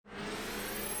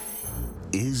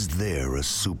Is there a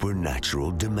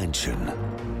supernatural dimension?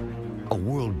 A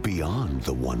world beyond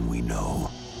the one we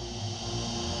know?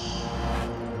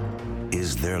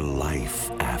 Is there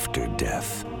life after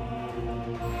death?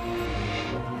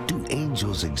 Do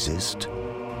angels exist?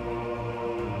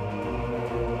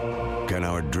 Can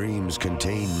our dreams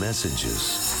contain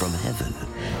messages from heaven?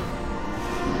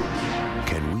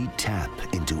 Can we tap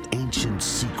into ancient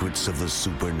secrets of the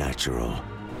supernatural?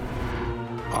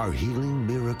 Are healing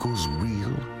miracles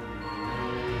real?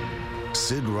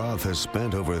 Sid Roth has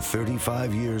spent over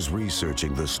 35 years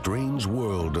researching the strange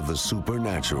world of the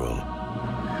supernatural.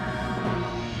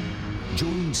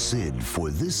 Join Sid for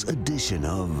this edition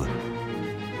of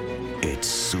It's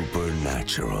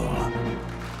Supernatural.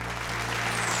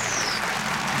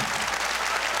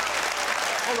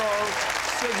 Hello,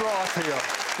 Sid Roth here.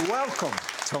 Welcome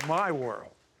to my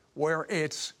world, where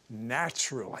it's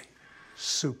naturally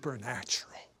supernatural.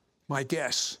 My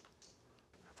guest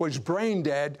was brain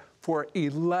dead for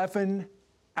 11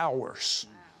 hours,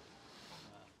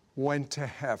 went to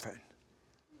heaven,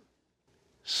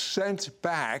 sent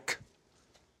back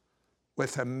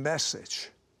with a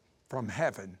message from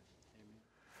heaven.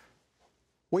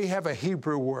 We have a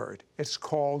Hebrew word. It's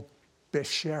called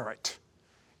besheret.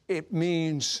 It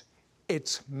means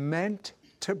it's meant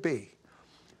to be.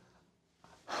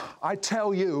 I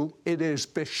tell you, it is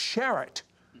besheret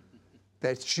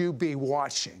that you be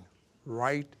watching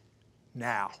right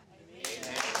now.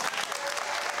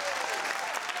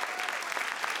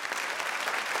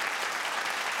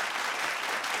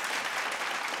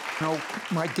 Now,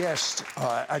 my guest,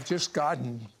 I've just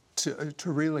gotten to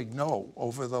really know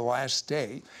over the last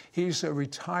day. He's a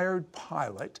retired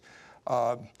pilot.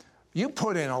 You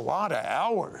put in a lot of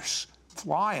hours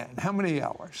flying. How many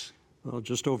hours? Well,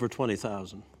 just over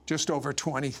 20,000. Just over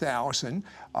 20,000.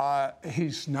 He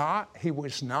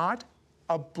was not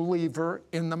a believer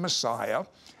in the Messiah.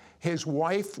 His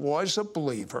wife was a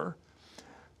believer.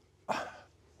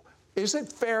 Is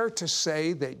it fair to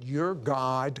say that your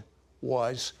God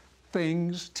was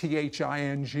things,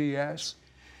 T-H-I-N-G-S?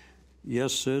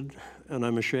 Yes, Sid, and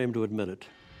I'm ashamed to admit it.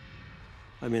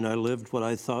 I mean, I lived what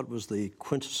I thought was the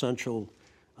quintessential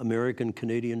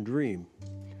American-Canadian dream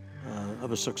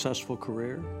of a successful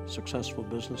career, successful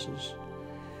businesses.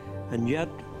 And yet,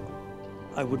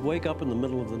 I would wake up in the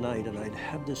middle of the night and I'd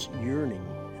have this yearning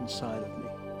inside of me.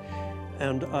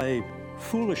 And I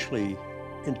foolishly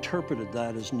interpreted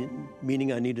that as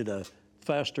meaning I needed a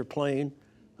faster plane,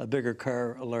 a bigger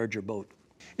car, a larger boat.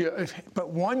 Yeah,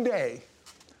 but one day,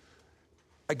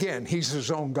 again, he's his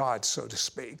own God, so to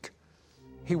speak.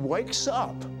 He wakes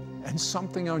up and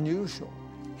something unusual.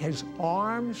 His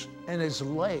arms and his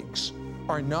legs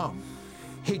are numb.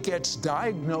 He gets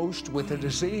diagnosed with a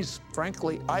disease,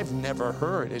 frankly, I've never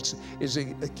heard. Is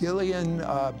it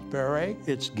Guillain-Barré?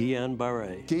 It's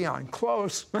Guillain-Barré. Guillain,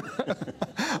 close.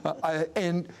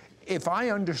 And if I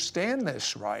understand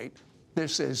this right,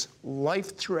 this is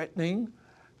life-threatening,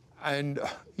 and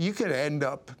you could end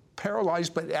up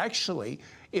paralyzed, but actually,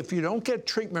 if you don't get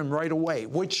treatment right away,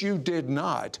 which you did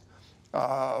not,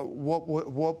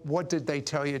 what did they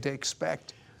tell you to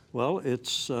expect? Well,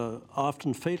 it's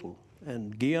often fatal.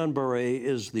 And Guillain-Barré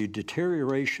is the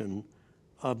deterioration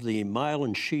of the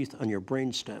myelin sheath on your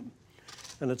brainstem.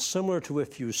 And it's similar to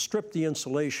if you strip the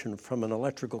insulation from an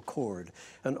electrical cord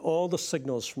and all the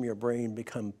signals from your brain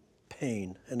become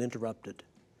pain and interrupted.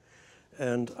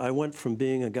 And I went from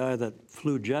being a guy that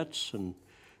flew jets and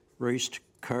raced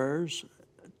cars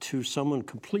to someone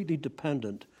completely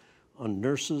dependent on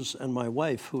nurses and my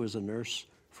wife, who is a nurse,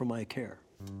 for my care.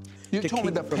 You told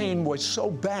me the pain was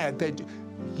so bad that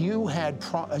you had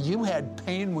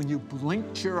pain when you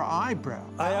blinked your eyebrow.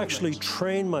 I actually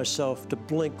trained myself to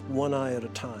blink one eye at a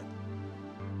time.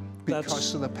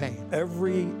 Because of the pain.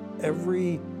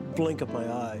 Every blink of my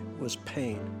eye was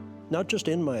pain, not just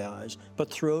in my eyes,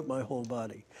 but throughout my whole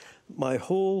body. My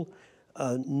whole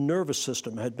nervous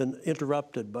system had been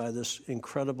interrupted by this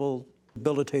incredible,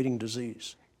 debilitating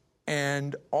disease.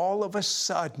 And all of a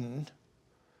sudden,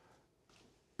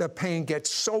 the pain gets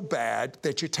so bad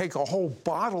that you take a whole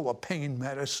bottle of pain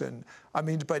medicine. I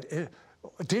mean, but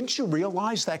didn't you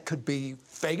realize that could be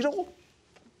fatal?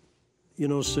 You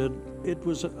know, Sid, it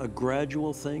was a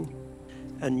gradual thing,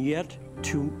 and yet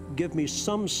to give me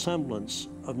some semblance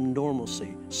of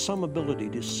normalcy, some ability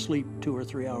to sleep 2 or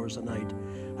 3 hours a night,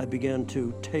 I began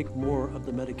to take more of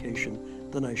the medication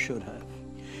than I should have.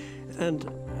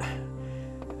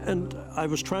 And I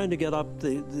was trying to get up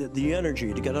the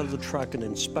energy to get out of the truck and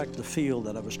inspect the field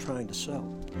that I was trying to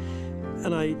sell.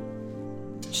 And I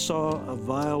saw a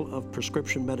vial of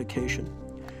prescription medication.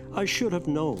 I should have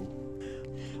known.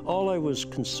 All I was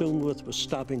consumed with was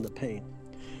stopping the pain.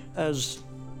 As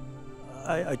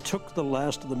I took the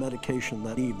last of the medication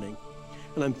that evening,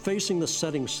 and I'm facing the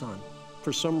setting sun.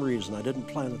 For some reason, I didn't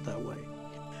plan it that way.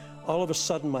 All of a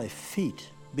sudden, my feet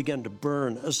began to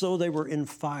burn as though they were in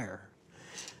fire.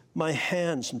 My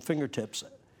hands and fingertips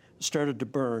started to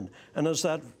burn, and as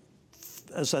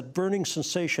that burning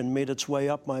sensation made its way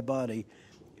up my body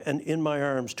and in my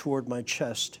arms toward my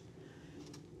chest,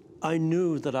 I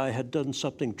knew that I had done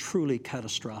something truly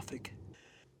catastrophic.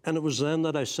 And it was then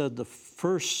that I said the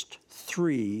first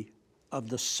 3 of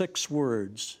the 6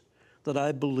 words that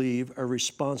I believe are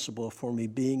responsible for me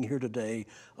being here today,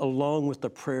 along with the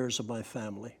prayers of my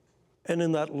family. And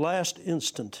in that last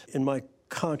instant in my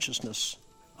consciousness,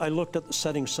 I looked at the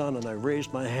setting sun and I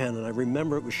raised my hand, and I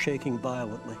remember it was shaking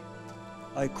violently.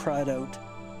 I cried out,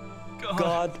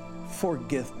 God,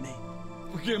 forgive me.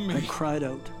 Forgive me. I cried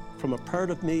out from a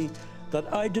part of me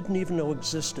that I didn't even know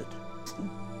existed.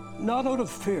 Not out of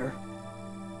fear.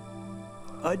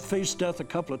 I'd faced death a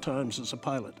couple of times as a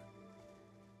pilot.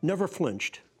 Never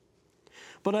flinched.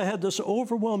 But I had this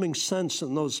overwhelming sense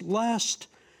in those last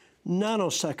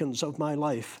nanoseconds of my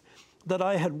life that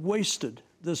I had wasted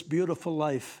this beautiful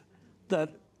life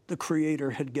that the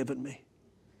Creator had given me.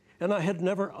 And I had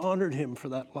never honored Him for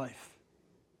that life.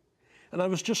 And I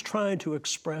was just trying to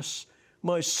express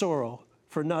my sorrow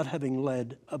for not having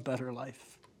led a better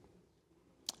life.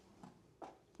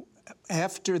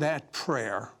 After that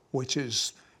prayer, which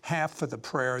is half of the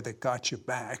prayer that got you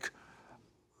back,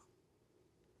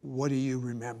 what do you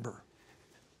remember?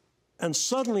 And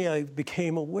suddenly I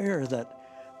became aware that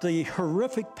the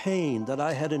horrific pain that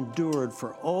I had endured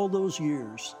for all those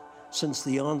years since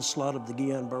the onslaught of the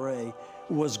Guillain-Barré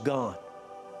was gone.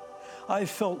 I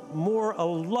felt more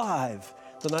alive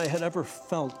than I had ever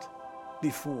felt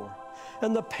before.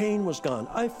 And the pain was gone.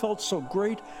 I felt so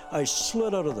great, I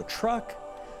slid out of the truck.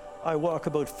 I walk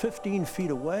about 15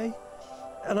 feet away,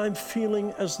 and I'm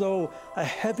feeling as though a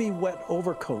heavy, wet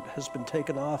overcoat has been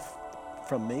taken off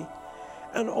from me,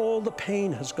 and all the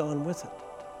pain has gone with it.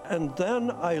 And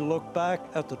then I look back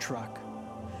at the truck,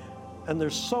 and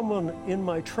there's someone in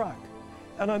my truck,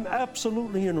 and I'm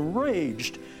absolutely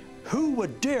enraged. Who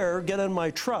would dare get in my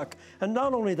truck? And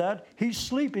not only that, he's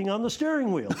sleeping on the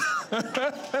steering wheel.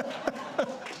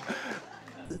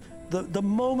 The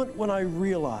moment when I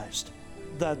realized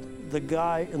that the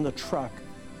guy in the truck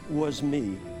was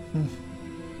me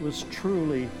was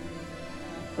truly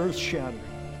earth-shattering.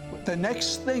 The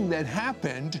next thing that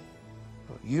happened,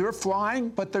 you're flying,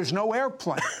 but there's no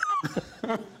airplane.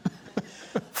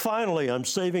 Finally, I'm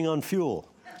saving on fuel.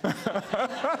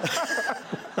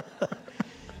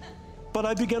 But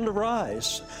I began to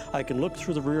rise. I can look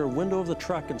through the rear window of the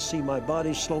truck and see my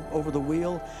body slope over the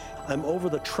wheel. I'm over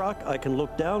the truck. I can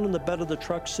look down in the bed of the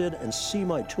truck, Sid, and see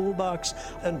my toolbox.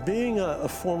 And being a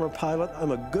former pilot,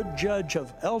 I'm a good judge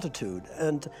of altitude.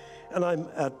 And I'm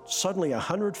at suddenly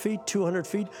 100 feet, 200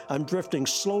 feet. I'm drifting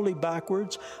slowly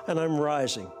backwards, and I'm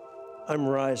rising. I'm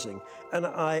rising, and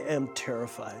I am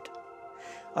terrified.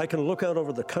 I can look out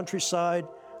over the countryside.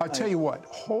 I'll tell you what,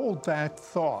 hold that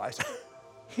thought.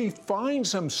 He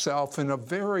finds himself in a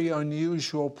very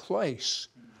unusual place,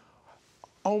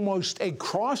 almost a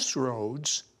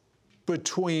crossroads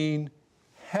between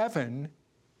heaven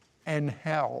and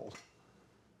hell.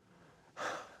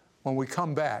 When we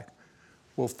come back,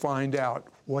 we'll find out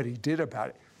what he did about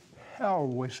it. Hell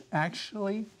was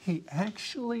he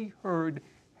actually heard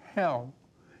hell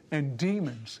and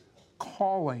demons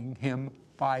calling him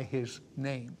by his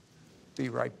name. Be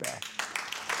right back.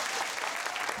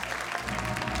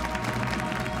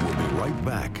 We'll be right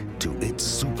back to It's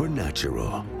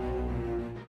Supernatural.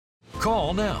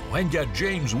 Call now and get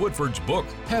James Woodford's book,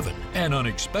 Heaven, An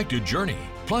Unexpected Journey,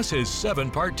 plus his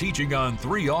 7-part teaching on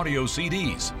 3 audio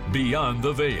CDs, Beyond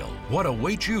the Veil, What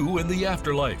Awaits You in the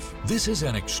Afterlife. This is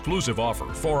an exclusive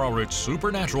offer for our It's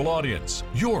Supernatural audience.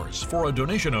 Yours for a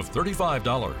donation of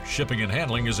 $35. Shipping and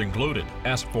handling is included.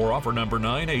 Ask for offer number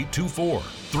 9824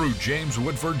 through James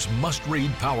Woodford's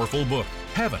must-read powerful book,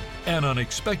 Heaven, An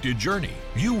Unexpected Journey.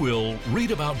 You will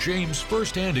read about James'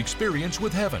 first-hand experience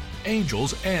with heaven,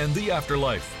 angels, and the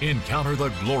afterlife. Encounter the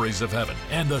glories of heaven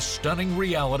and the stunning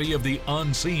reality of the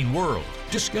unseen world.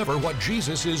 Discover what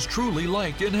Jesus is truly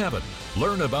like in heaven.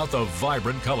 Learn about the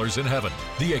vibrant colors in heaven,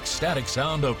 the ecstatic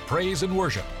sound of praise and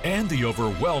worship, and the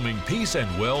overwhelming peace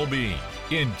and well-being.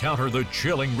 Encounter the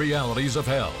chilling realities of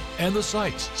hell and the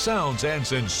sights, sounds, and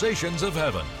sensations of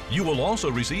heaven. You will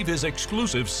also receive his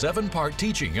exclusive 7-part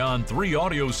teaching on 3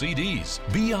 audio CDs,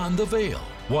 Beyond the Veil,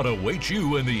 What Awaits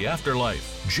You in the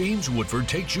Afterlife. James Woodford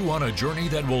takes you on a journey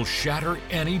that will shatter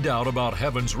any doubt about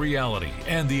heaven's reality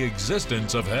and the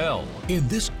existence of hell. In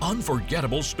this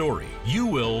unforgettable story, you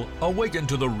will awaken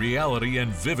to the reality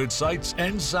and vivid sights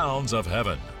and sounds of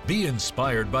heaven. Be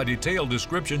inspired by detailed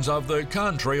descriptions of the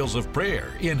contrails of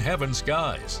prayer in heaven's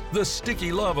skies, the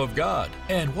sticky love of God,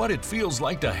 and what it feels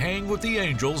like to hang with the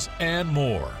angels, and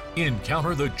more.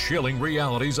 Encounter the chilling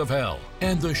realities of hell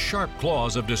and the sharp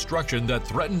claws of destruction that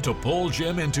threaten to pull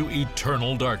Jim into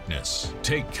eternal darkness.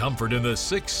 Take comfort in the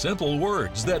 6 simple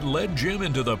words that led Jim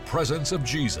into the presence of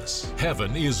Jesus.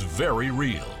 Heaven is very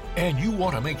real, and you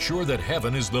want to make sure that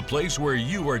heaven is the place where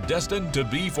you are destined to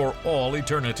be for all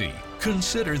eternity.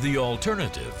 Consider the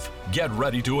alternative. Get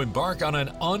ready to embark on an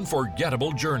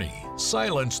unforgettable journey.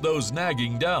 Silence those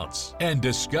nagging doubts and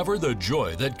discover the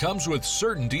joy that comes with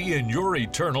certainty in your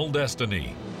eternal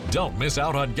destiny. Don't miss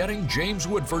out on getting James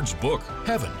Woodford's book,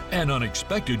 Heaven, An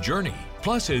Unexpected Journey,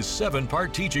 plus his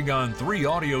 7-part teaching on 3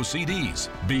 audio CDs,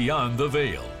 Beyond the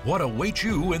Veil, What Awaits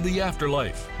You in the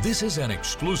Afterlife. This is an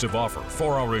exclusive offer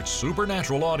for our It's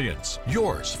Supernatural audience.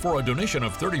 Yours for a donation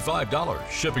of $35.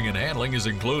 Shipping and handling is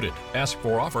included. Ask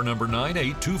for offer number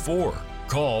 9824.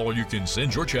 Call or you can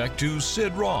send your check to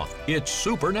Sid Roth. It's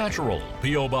Supernatural,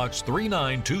 P.O. Box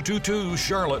 39222,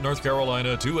 Charlotte, North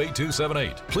Carolina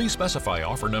 28278. Please specify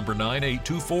offer number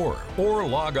 9824 or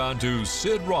log on to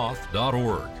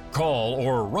sidroth.org. Call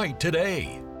or write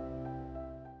today.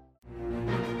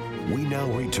 We now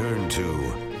return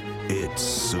to It's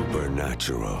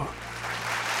Supernatural.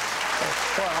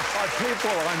 Well, our people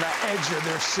are on the edge of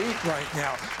their seat right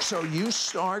now. So you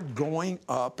start going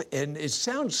up, and it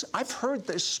sounds, I've heard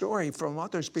this story from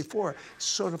others before,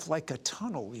 sort of like a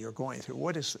tunnel you're going through.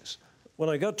 What is this? When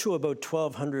I got to about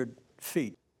 1,200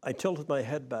 feet, I tilted my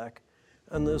head back,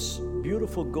 and this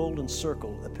beautiful golden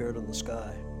circle appeared in the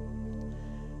sky.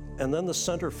 And then the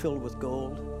center filled with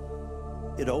gold.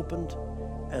 It opened,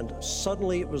 and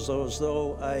suddenly it was as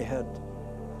though I had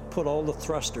put all the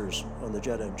thrusters on the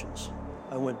jet engines.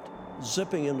 I went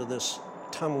zipping into this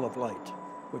tunnel of light,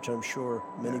 which I'm sure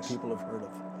many people have heard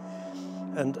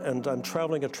of. And I'm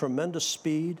traveling at tremendous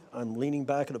speed. I'm leaning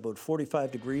back at about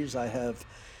 45 degrees. I have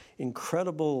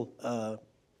incredible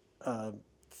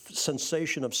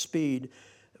sensation of speed,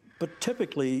 but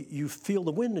typically you feel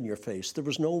the wind in your face. There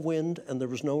was no wind and there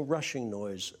was no rushing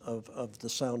noise of the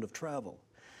sound of travel,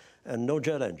 and no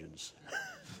jet engines.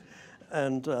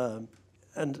 and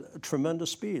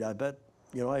tremendous speed. I bet,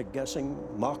 I'm guessing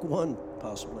Mach 1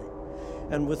 possibly.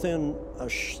 And within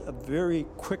a very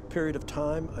quick period of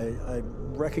time, I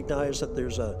recognize that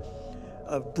there's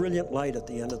a brilliant light at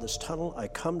the end of this tunnel. I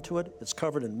come to it, it's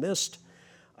covered in mist.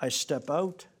 I step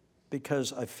out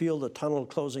because I feel the tunnel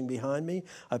closing behind me.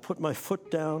 I put my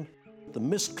foot down, the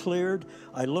mist cleared,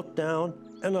 I look down,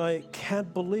 and I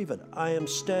can't believe it. I am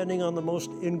standing on the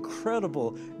most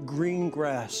incredible green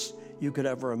grass you could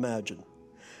ever imagine.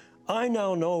 I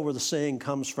now know where the saying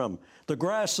comes from. The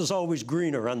grass is always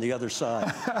greener on the other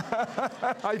side.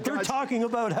 They're talking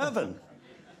about heaven.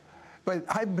 But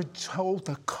I've been told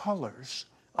the colors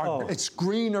are, it's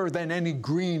greener than any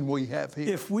green we have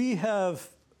here. If we have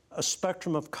a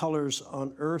spectrum of colors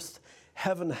on earth,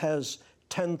 heaven has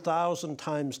 10,000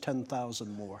 times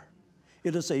 10,000 more.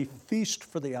 It is a feast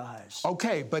for the eyes.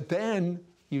 Okay, but then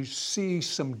you see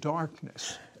some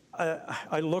darkness.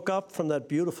 I look up from that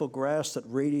beautiful grass that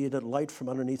radiated light from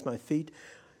underneath my feet,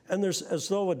 and there's as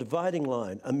though a dividing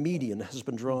line, a median has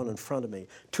been drawn in front of me.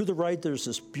 To the right, there's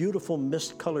this beautiful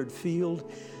mist-colored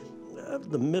field.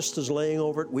 The mist is laying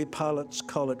over it. We pilots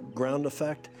call it ground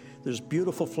effect. There's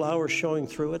beautiful flowers showing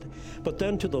through it. But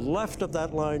then to the left of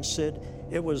that line, Sid,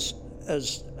 it was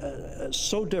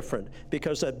so different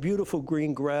because that beautiful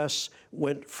green grass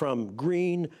went from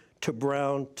green to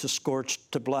brown, to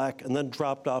scorched, to black, and then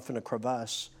dropped off in a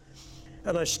crevasse.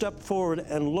 And I stepped forward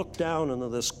and looked down into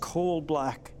this coal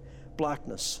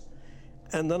blackness.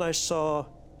 And then I saw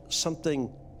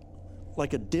something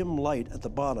like a dim light at the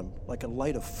bottom, like a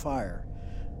light of fire,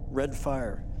 red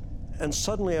fire. And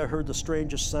suddenly I heard the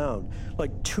strangest sound,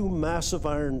 like 2 massive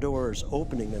iron doors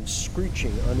opening and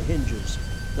screeching on hinges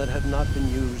that had not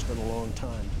been used in a long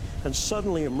time. And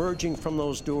suddenly emerging from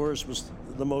those doors was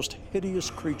the most hideous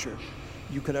creature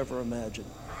you could ever imagine.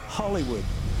 Hollywood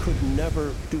could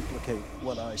never duplicate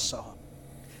what I saw.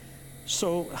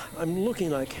 So I'm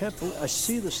looking, I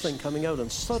see this thing coming out,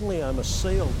 and suddenly I'm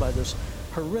assailed by this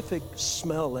horrific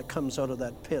smell that comes out of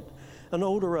that pit. an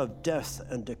odor of death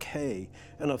and decay,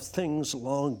 and of things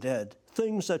long dead,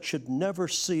 things that should never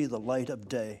see the light of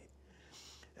day.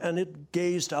 And it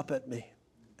gazed up at me,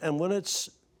 and when its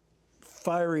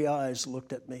fiery eyes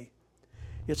looked at me,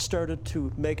 it started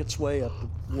to make its way up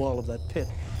the wall of that pit.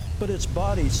 But its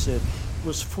body, Sid,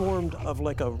 was formed of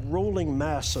like a rolling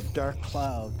mass of dark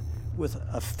cloud with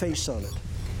a face on it.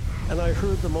 And I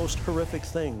heard the most horrific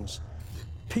things.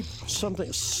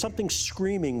 Something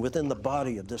screaming within the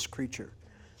body of this creature.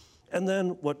 And then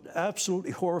what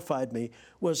absolutely horrified me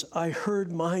was I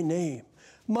heard my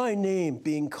name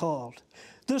being called.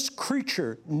 This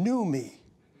creature knew me.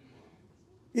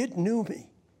 It knew me.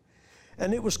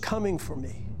 And it was coming for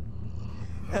me.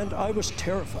 And I was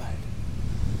terrified.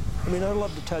 I mean, I'd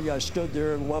love to tell you I stood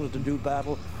there and wanted to do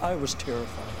battle. I was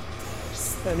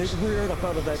terrified. And it reared up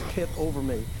out of that pit over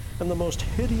me. And the most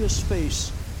hideous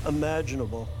face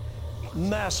imaginable,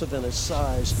 massive in its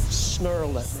size,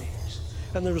 snarled at me.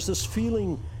 And there was this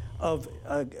feeling of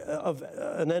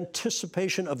an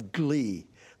anticipation of glee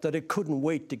that it couldn't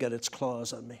wait to get its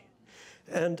claws on me.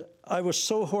 And I was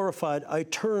so horrified, I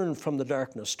turned from the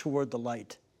darkness toward the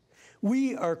light.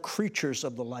 We are creatures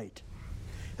of the light.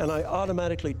 And I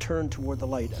automatically turned toward the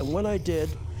light. And when I did,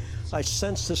 I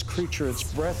sensed this creature, its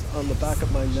breath on the back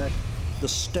of my neck, the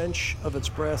stench of its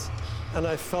breath, and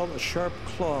I felt a sharp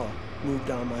claw move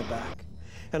down my back.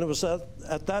 And it was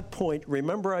at that point,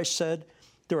 remember I said,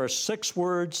 there are 6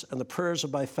 words and the prayers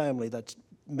of my family that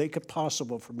make it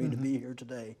possible for me to be here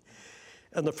today.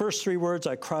 And the first 3 words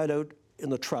I cried out in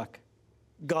the truck,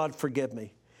 God forgive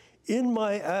me. In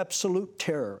my absolute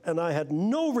terror, and I had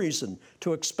no reason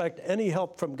to expect any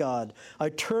help from God, I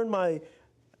turned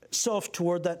myself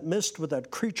toward that mist with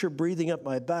that creature breathing up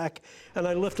my back, and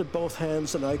I lifted both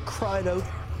hands and I cried out,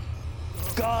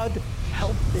 God,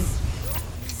 help me,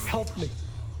 help me.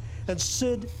 And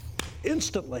Sid,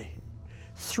 instantly,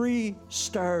 3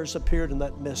 stars appeared in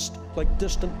that mist, like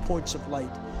distant points of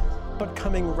light, but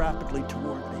coming rapidly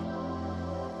toward me.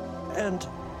 And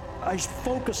I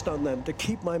focused on them to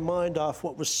keep my mind off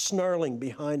what was snarling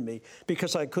behind me,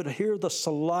 because I could hear the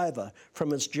saliva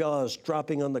from its jaws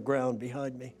dropping on the ground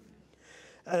behind me.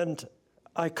 And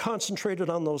I concentrated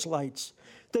on those lights.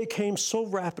 They came so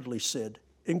rapidly, Sid,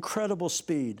 incredible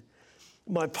speed.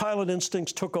 My pilot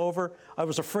instincts took over. I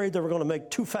was afraid they were going to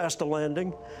make too fast a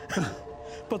landing,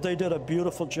 but they did a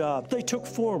beautiful job. They took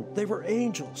form. They were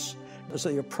angels. As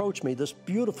they approached me, this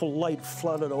beautiful light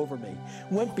flooded over me,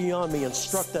 went beyond me and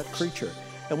struck that creature.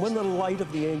 And when the light of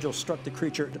the angel struck the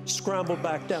creature, it scrambled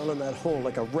back down in that hole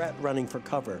like a rat running for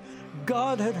cover.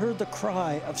 God had heard the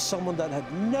cry of someone that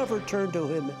had never turned to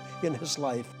him in his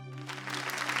life.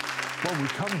 When we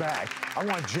come back, I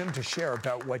want Jim to share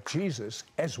about what Jesus,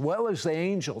 as well as the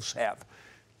angels, have.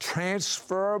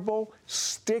 Transferable,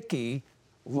 sticky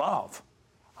love.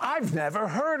 I've never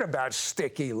heard about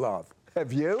sticky love.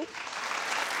 Have you?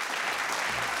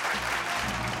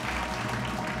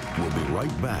 We'll be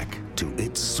right back to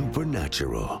It's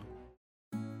Supernatural.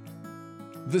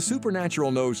 The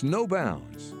supernatural knows no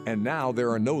bounds, and now there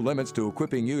are no limits to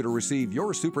equipping you to receive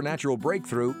your supernatural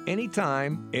breakthrough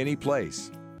anytime, any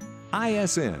place.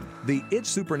 ISN, the It's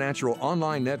Supernatural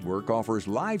online network, offers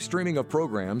live streaming of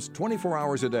programs 24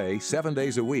 hours a day, 7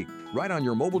 days a week, right on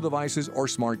your mobile devices or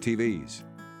smart TVs.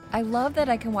 I love that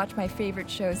I can watch my favorite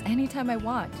shows anytime I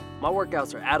want. My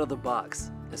workouts are out of the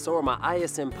box, and so are my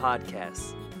ISN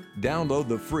podcasts. Download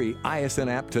the free ISN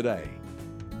app today.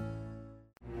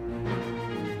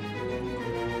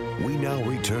 We now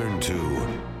return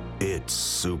to It's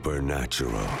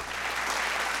Supernatural.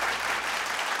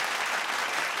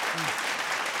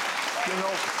 You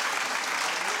know,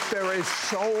 there is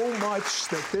so much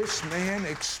that this man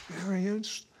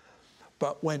experienced.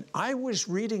 But when I was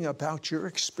reading about your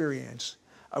experience,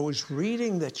 I was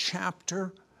reading the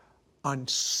chapter on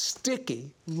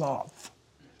sticky love.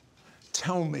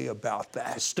 Tell me about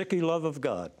that. The sticky love of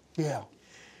God. Yeah.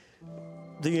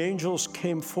 The angels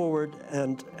came forward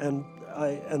and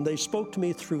they spoke to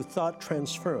me through thought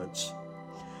transference.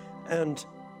 And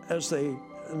as they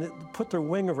put their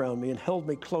wing around me and held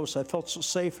me close, I felt so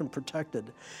safe and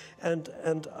protected.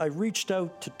 And I reached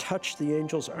out to touch the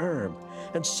angel's arm.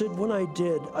 And Sid, when I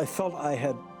did, I felt I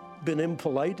had been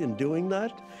impolite in doing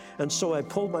that. And so I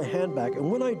pulled my hand back.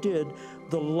 And when I did,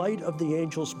 the light of the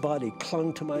angel's body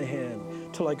clung to my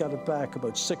hand till I got it back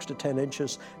about 6 to 10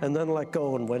 inches and then let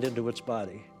go and went into its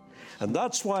body. And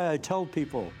that's why I tell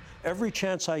people every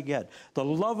chance I get, the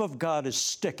love of God is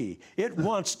sticky. It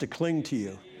wants to cling to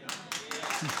you.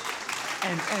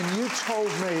 And you told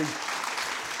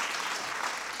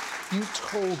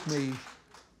me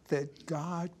that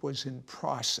God was in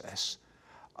process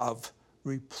of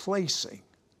replacing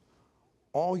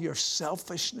all your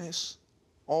selfishness,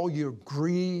 all your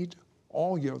greed,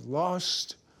 all your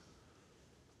lust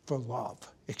for love.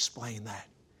 Explain that.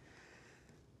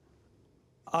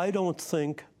 I don't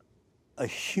think a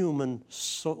human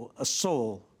soul, a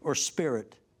soul or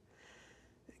spirit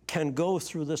can go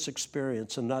through this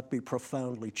experience and not be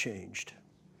profoundly changed.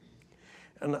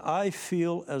 And I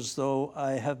feel as though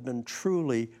I have been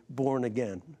truly born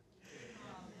again.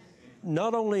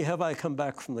 Not only have I come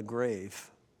back from the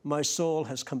grave, my soul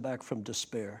has come back from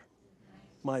despair.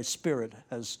 My spirit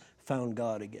has found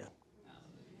God again.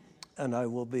 And I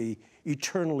will be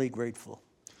eternally grateful.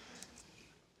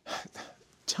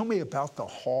 Tell me about the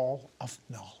Hall of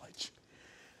Knowledge.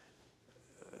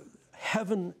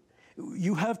 Heaven,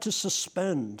 you have to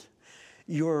suspend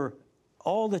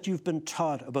all that you've been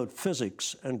taught about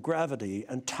physics and gravity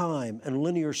and time and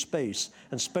linear space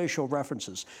and spatial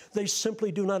references. They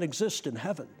simply do not exist in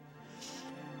heaven.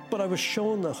 But I was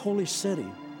shown the holy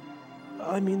city.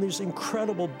 I mean, these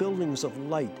incredible buildings of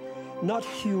light, not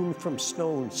hewn from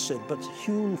stone, Sid, but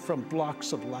hewn from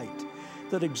blocks of light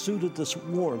that exuded this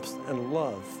warmth and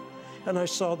love. And I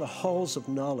saw the halls of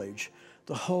knowledge,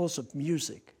 the halls of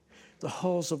music, the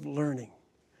halls of learning,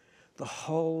 the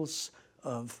halls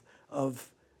of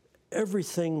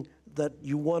everything that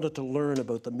you wanted to learn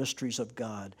about the mysteries of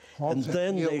God. And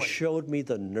then they showed me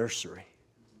the nursery.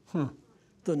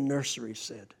 The nursery,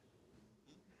 Sid.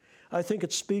 I think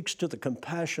it speaks to the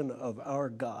compassion of our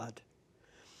God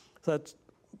that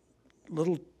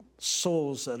little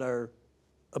souls that are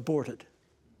aborted,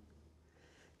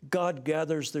 God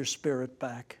gathers their spirit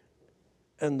back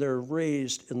and they're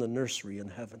raised in the nursery in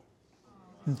heaven.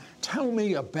 Tell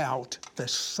me about the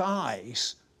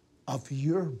size of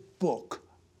your book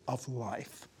of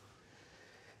life.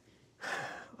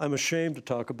 I'm ashamed to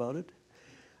talk about it,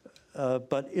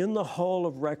 but in the Hall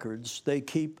of Records, they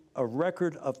keep a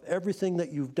record of everything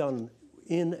that you've done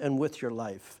in and with your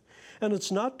life. And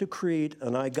it's not to create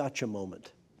an I gotcha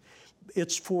moment.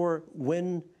 It's for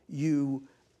when you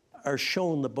are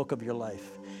shown the book of your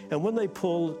life. And when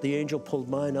the angel pulled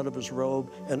mine out of his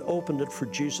robe and opened it for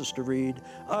Jesus to read,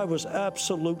 I was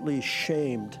absolutely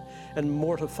shamed and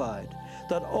mortified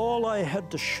that all I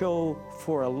had to show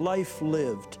for a life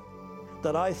lived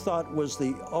that I thought was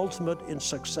the ultimate in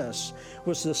success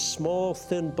was this small,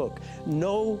 thin book,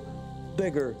 no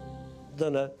bigger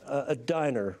than a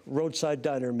diner, roadside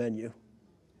diner menu.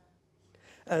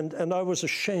 And I was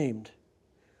ashamed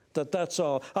that's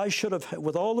all. I should have,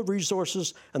 with all the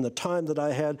resources and the time that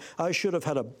I had, I should have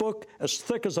had a book as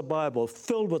thick as a Bible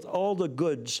filled with all the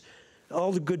goods,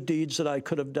 all the good deeds that I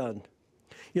could have done.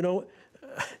 You know,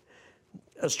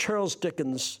 as Charles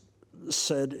Dickens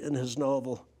said in his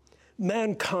novel,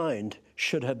 mankind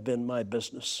should have been my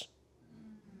business.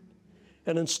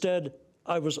 And instead,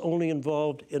 I was only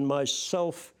involved in my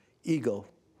self-ego.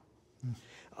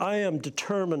 I am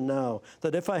determined now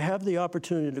that if I have the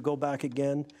opportunity to go back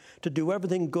again, to do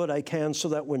everything good I can so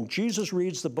that when Jesus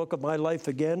reads the book of my life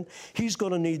again, he's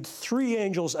going to need 3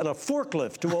 angels and a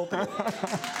forklift to open it.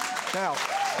 Now,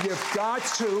 you've got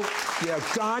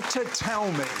to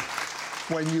tell me,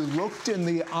 when you looked in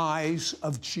the eyes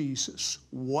of Jesus,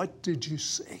 what did you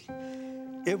see?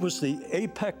 It was the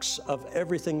apex of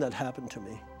everything that happened to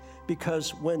me.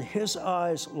 Because when his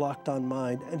eyes locked on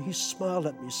mine, and he smiled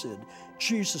at me, Sid,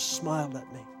 Jesus smiled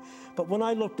at me. But when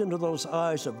I looked into those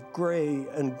eyes of gray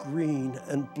and green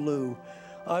and blue,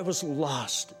 I was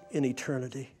lost in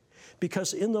eternity.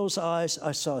 Because in those eyes,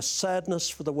 I saw sadness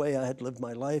for the way I had lived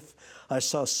my life. I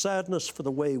saw sadness for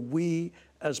the way we,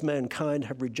 as mankind,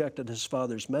 have rejected his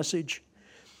Father's message.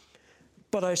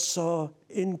 But I saw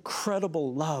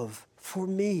incredible love for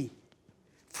me.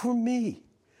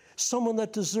 Someone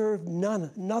that deserved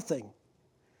nothing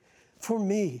for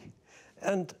me.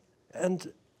 And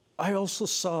I also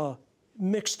saw,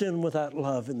 mixed in with that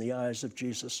love in the eyes of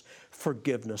Jesus,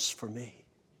 forgiveness for me.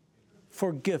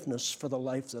 Forgiveness for the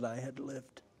life that I had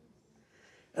lived.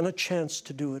 And a chance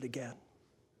to do it again.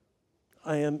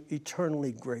 I am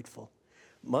eternally grateful.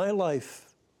 My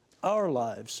life, our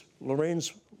lives,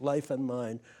 Lorraine's life and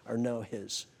mine, are now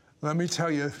his. Let me tell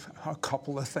you a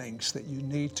couple of things that you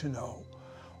need to know.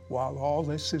 While all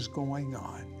this is going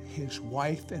on, his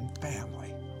wife and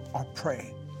family are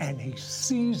praying, and he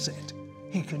sees it.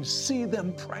 He can see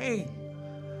them praying.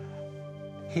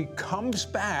 He comes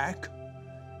back,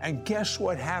 and guess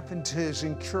what happened to his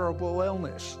incurable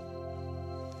illness?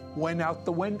 Went out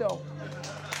the window.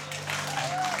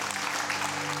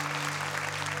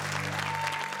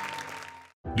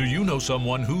 Do you know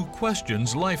someone who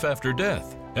questions life after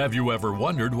death? Have you ever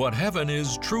wondered what heaven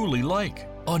is truly like?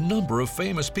 A number of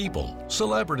famous people,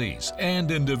 celebrities,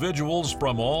 and individuals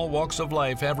from all walks of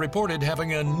life have reported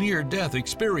having a near-death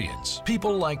experience.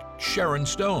 People like Sharon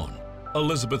Stone,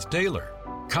 Elizabeth Taylor,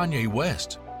 Kanye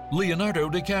West, Leonardo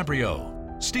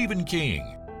DiCaprio, Stephen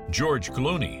King, George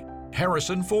Clooney,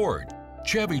 Harrison Ford,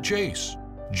 Chevy Chase,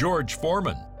 George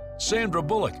Foreman, Sandra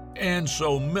Bullock, and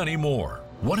so many more.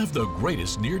 One of the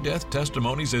greatest near-death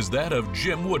testimonies is that of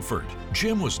Jim Woodford.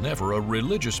 Jim was never a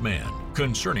religious man.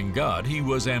 Concerning God, he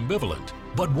was ambivalent.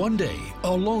 But one day,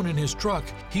 alone in his truck,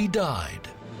 he died.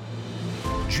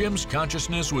 Jim's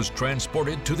consciousness was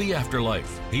transported to the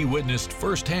afterlife. He witnessed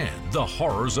firsthand the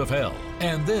horrors of hell,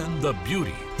 and then the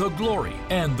beauty, the glory,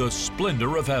 and the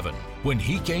splendor of heaven. When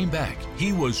he came back,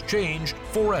 he was changed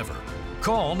forever.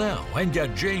 Call now and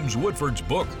get James Woodford's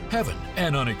book, Heaven,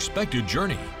 An Unexpected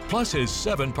Journey, plus his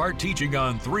 7-part teaching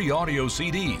on 3 audio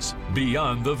CDs,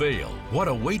 Beyond the Veil, What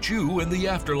Awaits You in the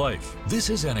Afterlife.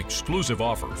 This is an exclusive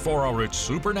offer for our It's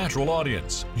Supernatural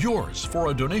audience. Yours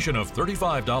for a donation of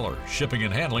 $35. Shipping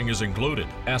and handling is included.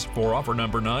 Ask for offer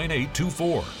number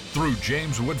 9824. Through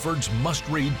James Woodford's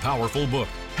must-read powerful book,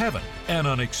 Heaven, An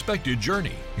Unexpected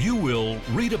Journey, you will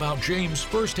read about James'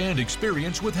 first-hand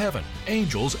experience with heaven,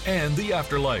 angels, and the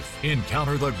afterlife.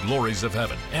 Encounter the glories of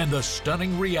heaven and the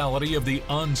stunning reality of the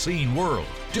unseen world.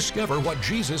 Discover what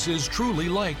Jesus is truly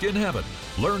like in heaven.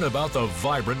 Learn about the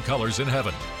vibrant colors in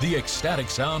heaven, the ecstatic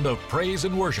sound of praise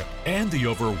and worship, and the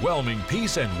overwhelming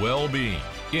peace and well-being.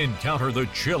 Encounter the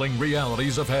chilling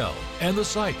realities of hell and the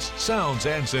sights, sounds,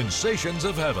 and sensations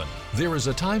of heaven. There is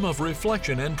a time of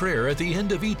reflection and prayer at the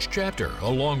end of each chapter,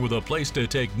 along with a place to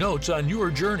take notes on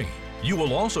your journey. You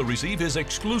will also receive his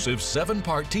exclusive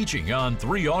 7-part teaching on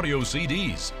 3 audio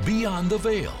CDs, Beyond the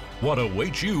Veil, What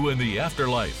Awaits You in the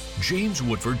Afterlife. James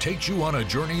Woodford takes you on a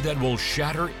journey that will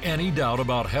shatter any doubt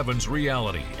about heaven's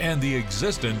reality and the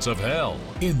existence of hell.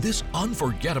 In this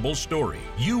unforgettable story,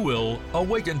 you will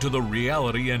awaken to the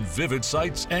reality and vivid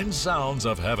sights and sounds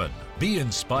of heaven. Be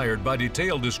inspired by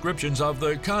detailed descriptions of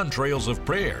the contrails of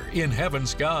prayer in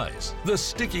heaven's skies, the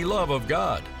sticky love of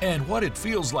God, and what it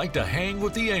feels like to hang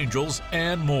with the angels,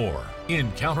 and more.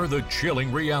 Encounter the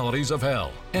chilling realities of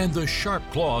hell and the sharp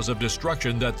claws of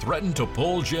destruction that threaten to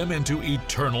pull Jim into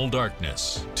eternal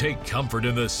darkness. Take comfort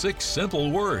in the 6 simple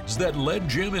words that led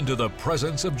Jim into the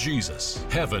presence of Jesus.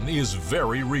 Heaven is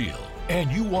very real,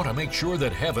 and you want to make sure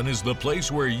that heaven is the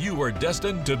place where you are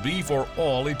destined to be for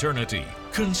all eternity.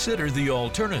 Consider the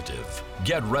alternative.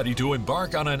 Get ready to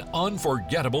embark on an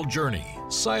unforgettable journey.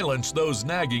 Silence those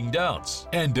nagging doubts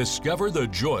and discover the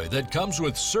joy that comes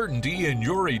with certainty in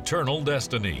your eternal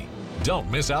destiny.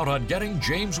 Don't miss out on getting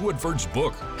James Woodford's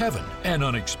book, Heaven, An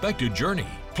Unexpected Journey,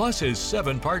 plus his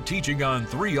 7-part teaching on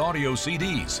 3 audio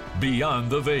CDs, Beyond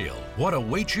the Veil, What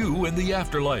Awaits You in the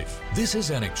Afterlife. This is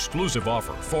an exclusive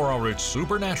offer for our It's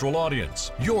Supernatural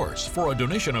audience. Yours for a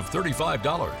donation of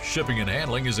 $35. Shipping and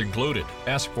handling is included.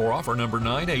 Ask for offer number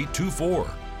 9824.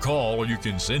 Call or you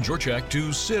can send your check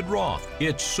to Sid Roth.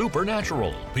 It's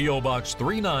Supernatural. P.O. Box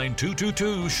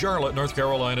 39222, Charlotte, North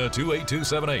Carolina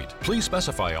 28278. Please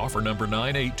specify offer number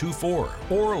 9824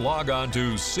 or log on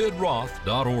to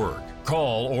sidroth.org.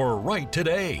 Call or write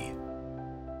today.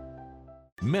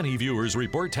 Many viewers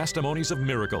report testimonies of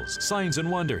miracles, signs, and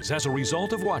wonders as a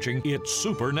result of watching It's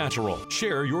Supernatural.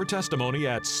 Share your testimony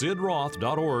at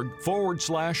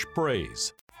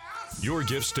sidroth.org/praise. Your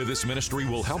gifts to this ministry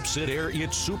will help Sid air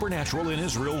It's Supernatural in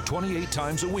Israel 28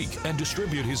 times a week and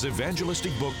distribute his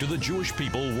evangelistic book to the Jewish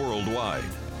people worldwide.